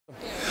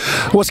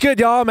What's good,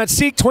 y'all? I'm at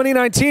Seek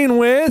 2019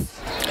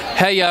 with...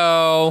 Hey,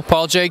 yo,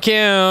 Paul J.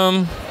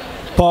 Kim.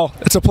 Paul,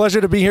 it's a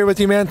pleasure to be here with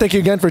you, man. Thank you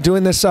again for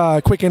doing this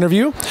quick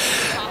interview.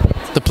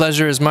 The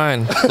pleasure is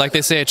mine, like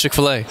they say at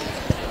Chick-fil-A.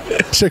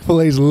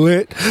 Chick-fil-A's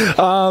lit.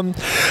 So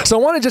I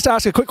want to just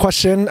ask a quick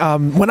question.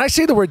 When I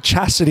say the word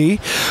chastity,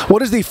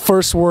 what is the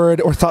first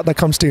word or thought that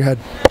comes to your head?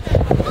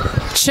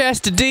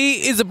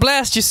 Chastity is a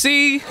blast, you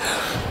see.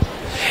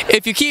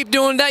 If you keep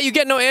doing that, you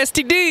get no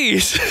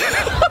STDs.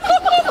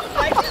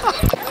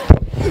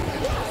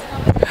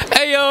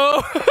 Hey,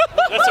 yo.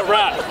 That's a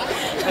wrap.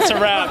 That's a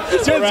wrap.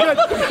 That's a wrap.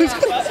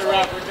 That's a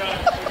wrap. We're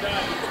done. We're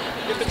done.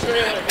 Get the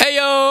trailer. Hey,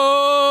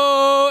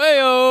 yo. Hey,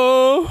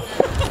 yo.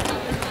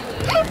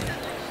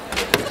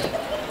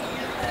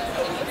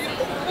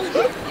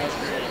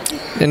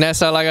 And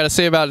that's all I got to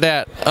say about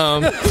that.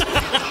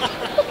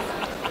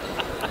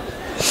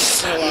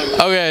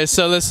 Okay,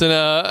 so listen,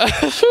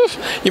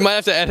 you might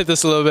have to edit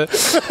this a little bit.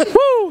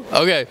 Woo!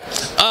 Okay,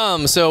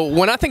 so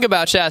when I think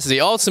about chastity,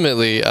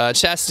 ultimately,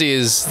 chastity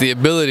is the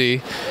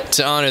ability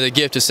to honor the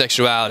gift of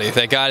sexuality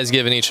that God has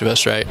given each of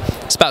us, right?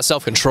 It's about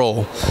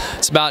self-control.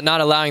 It's about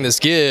not allowing this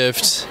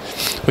gift,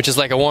 which is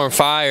like a warm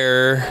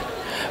fire.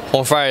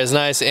 Warm fire is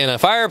nice in a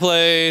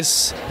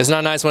fireplace. It's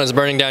not nice when it's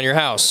burning down your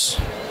house.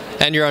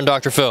 And you're on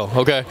Dr. Phil,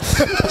 okay?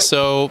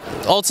 So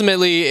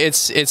ultimately,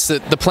 it's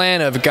the plan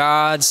of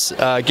God's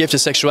gift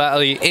of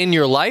sexuality in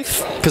your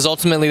life, because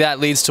ultimately that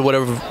leads to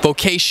whatever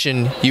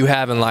vocation you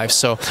have in life.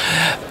 So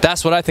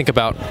that's what I think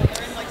about.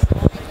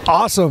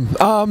 Awesome.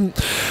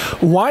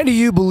 Why do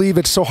you believe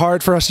it's so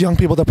hard for us young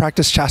people to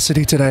practice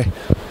chastity today?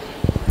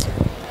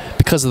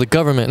 Because of the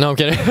government. No, I'm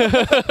kidding.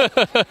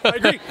 I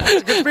agree.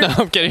 It's a good No,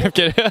 I'm kidding. I'm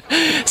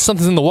kidding.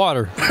 Something's in the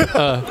water.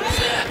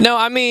 No,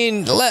 I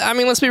mean,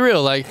 let's be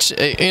real. Like,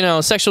 you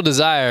know, sexual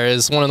desire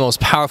is one of the most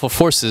powerful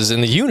forces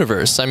in the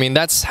universe. I mean,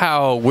 that's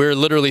how we're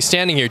literally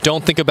standing here.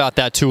 Don't think about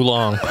that too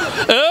long.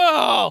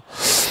 Oh!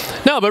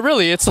 No, but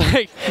really, it's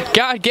like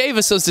God gave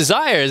us those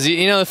desires.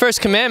 You know, the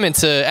first commandment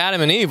to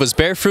Adam and Eve was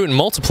bear fruit and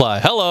multiply.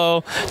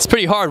 Hello. It's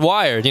pretty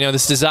hardwired. You know,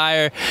 this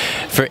desire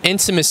for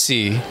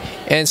intimacy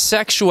and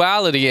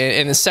sexuality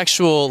and the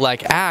sexual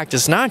like act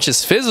is not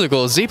just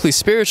physical, it's deeply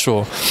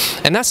spiritual.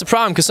 And that's the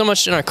problem, because so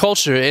much in our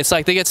culture, it's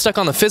like they get stuck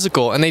on the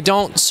physical and they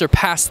don't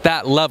surpass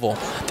that level.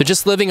 They're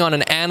just living on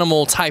an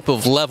animal type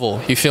of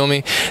level, you feel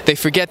me? They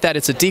forget that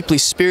it's a deeply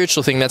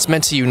spiritual thing that's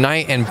meant to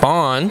unite and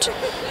bond,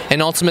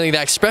 and ultimately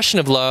that expression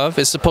of love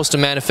is supposed to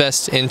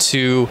manifest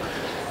into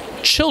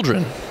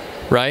children.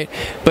 Right?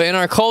 But in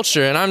our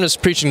culture, and I'm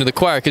just preaching to the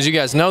choir because you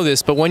guys know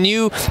this, but when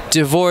you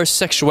divorce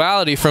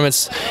sexuality from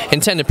its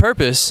intended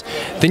purpose,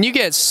 then you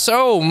get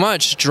so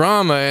much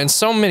drama and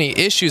so many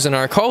issues in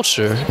our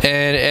culture,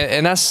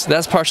 and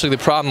that's partially the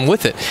problem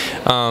with it.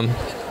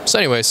 So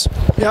anyways.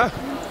 Yeah.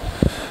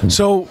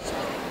 So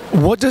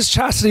what does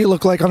chastity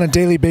look like on a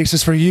daily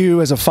basis for you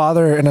as a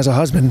father and as a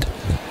husband?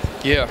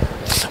 Yeah.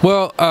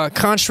 Well,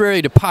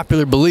 contrary to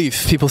popular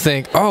belief, people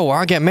think, oh, well,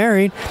 I'll get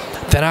married,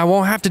 then I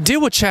won't have to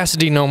deal with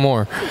chastity no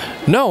more.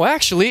 No,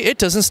 actually, it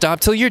doesn't stop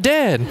till you're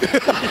dead.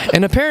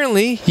 And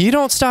apparently, you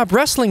don't stop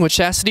wrestling with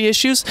chastity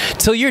issues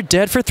till you're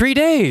dead for 3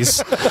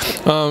 days.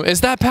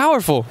 Is that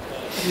powerful?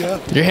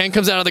 Yeah. Your hand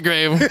comes out of the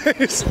grave.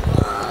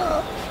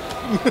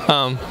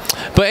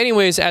 But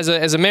anyways, as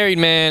a married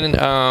man,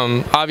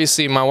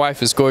 obviously my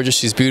wife is gorgeous.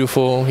 She's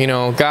beautiful. You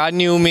know, God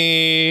knew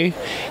me.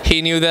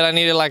 He knew that I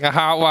needed like a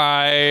hot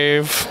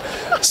wife.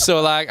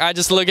 So like, I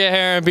just look at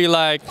her and be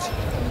like,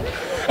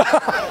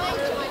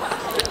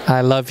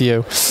 I love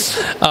you.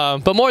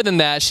 But more than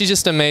that, she's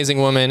just an amazing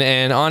woman.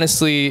 And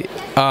honestly,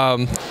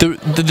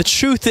 the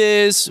truth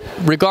is,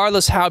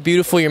 regardless how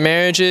beautiful your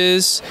marriage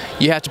is,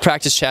 you have to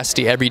practice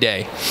chastity every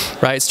day,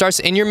 right? It starts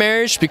in your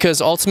marriage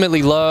because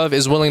ultimately love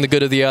is willing the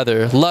good of the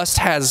other. Lust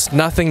has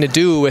nothing to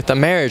do with a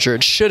marriage, or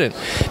it shouldn't,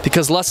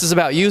 because lust is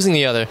about using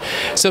the other.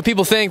 So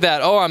people think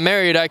that, oh, I'm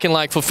married, I can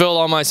like fulfill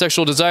all my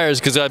sexual desires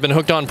because I've been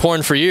hooked on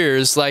porn for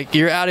years. Like,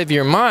 you're out of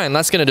your mind.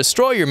 That's going to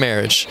destroy your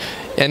marriage.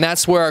 And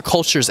that's where our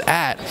culture's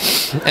at.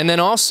 And then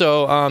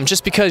also,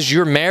 just because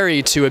you're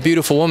married to a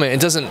beautiful woman, it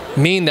doesn't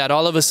mean that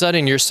all of a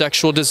sudden your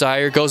sexual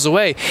desire goes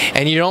away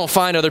and you don't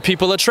find other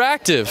people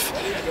attractive.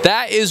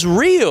 That is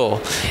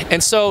real.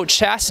 And so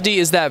chastity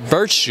is that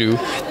virtue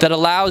that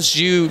allows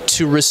you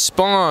to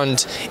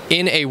respond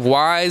in a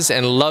wise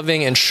and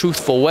loving and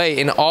truthful way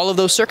in all of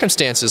those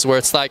circumstances where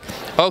it's like,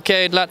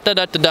 okay, da da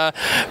da da da,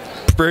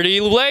 pretty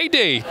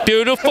lady,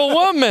 beautiful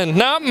woman,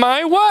 not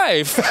my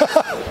wife.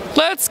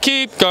 Let's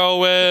keep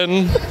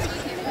going.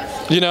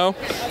 You know,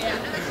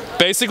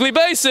 basically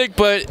basic,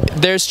 but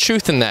there's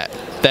truth in that.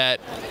 That,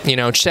 you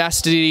know,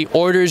 chastity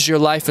orders your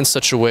life in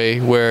such a way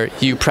where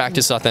you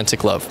practice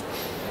authentic love.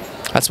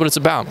 That's what it's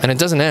about, and it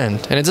doesn't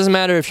end. And it doesn't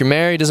matter if you're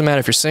married, it doesn't matter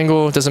if you're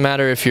single, it doesn't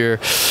matter if you're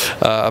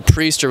a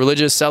priest or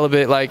religious,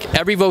 celibate. Like,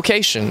 every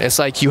vocation, it's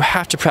like you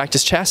have to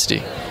practice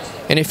chastity.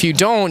 And if you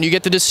don't, you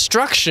get the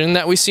destruction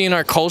that we see in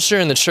our culture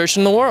and the church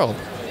and the world.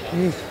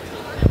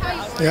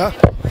 Yeah.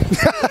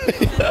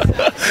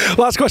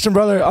 Last question,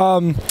 brother.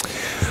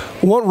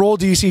 what role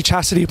do you see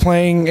chastity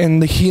playing in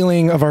the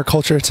healing of our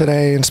culture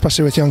today, and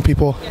especially with young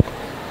people?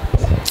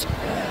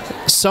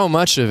 So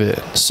much of it,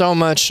 so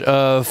much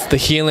of the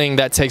healing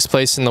that takes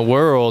place in the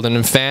world and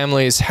in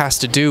families has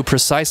to do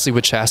precisely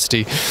with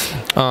chastity.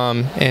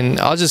 And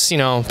I'll just,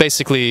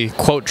 basically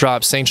quote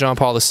drop St. John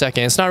Paul II.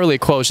 It's not really a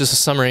quote, it's just a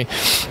summary.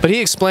 But he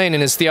explained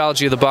in his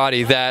Theology of the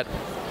Body that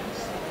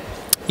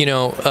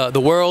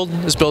the world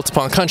is built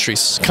upon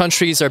countries.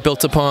 Countries are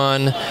built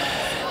upon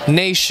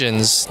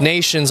nations.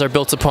 Nations are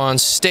built upon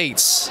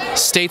states.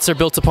 States are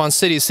built upon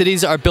cities.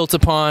 Cities are built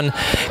upon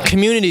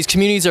communities.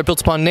 Communities are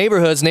built upon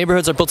neighborhoods.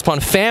 Neighborhoods are built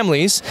upon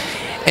families.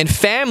 And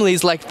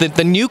families, like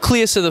the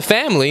nucleus of the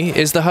family,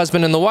 is the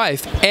husband and the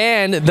wife.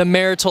 And the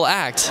marital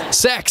act,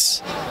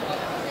 sex.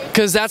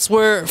 Because that's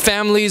where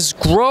families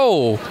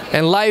grow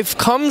and life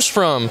comes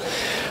from.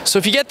 So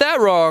if you get that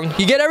wrong,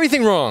 you get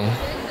everything wrong.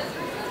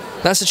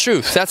 That's the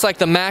truth. That's like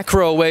the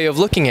macro way of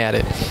looking at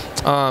it.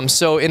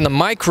 So in the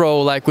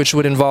micro, which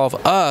would involve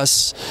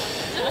us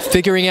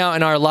figuring out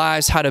in our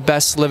lives how to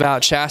best live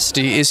out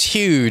chastity is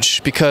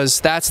huge,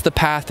 because that's the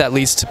path that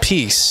leads to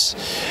peace.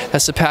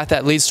 That's the path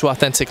that leads to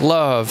authentic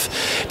love.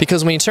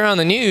 Because when you turn on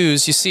the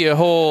news, you see a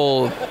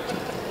whole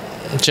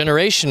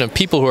generation of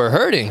people who are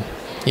hurting.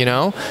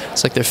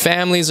 It's like their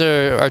families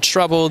are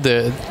troubled.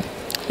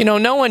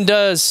 No one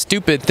does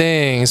stupid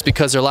things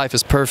because their life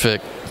is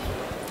perfect.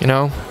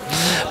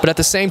 But at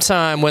the same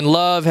time, when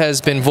love has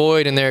been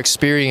void in their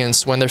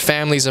experience, when their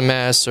family's a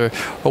mess or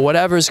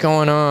whatever's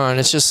going on,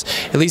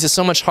 it leads to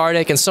so much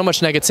heartache and so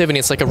much negativity.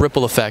 It's like a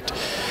ripple effect.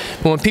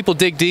 But when people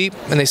dig deep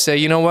and they say,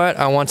 you know what,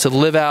 I want to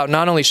live out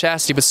not only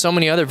chastity, but so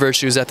many other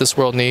virtues that this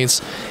world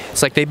needs,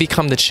 it's like they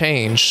become the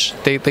change.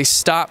 They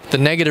stop the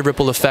negative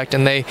ripple effect,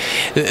 and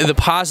the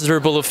positive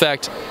ripple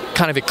effect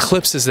kind of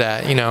eclipses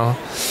that,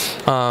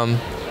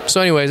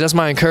 So anyways, that's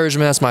my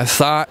encouragement, that's my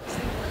thought.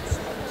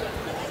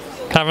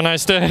 Have a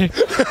nice day.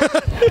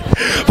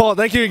 Paul,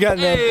 thank you again,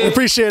 man.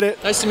 Appreciate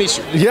it. Nice to meet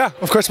you. Yeah,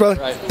 of course, brother.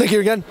 Right. Thank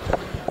you again.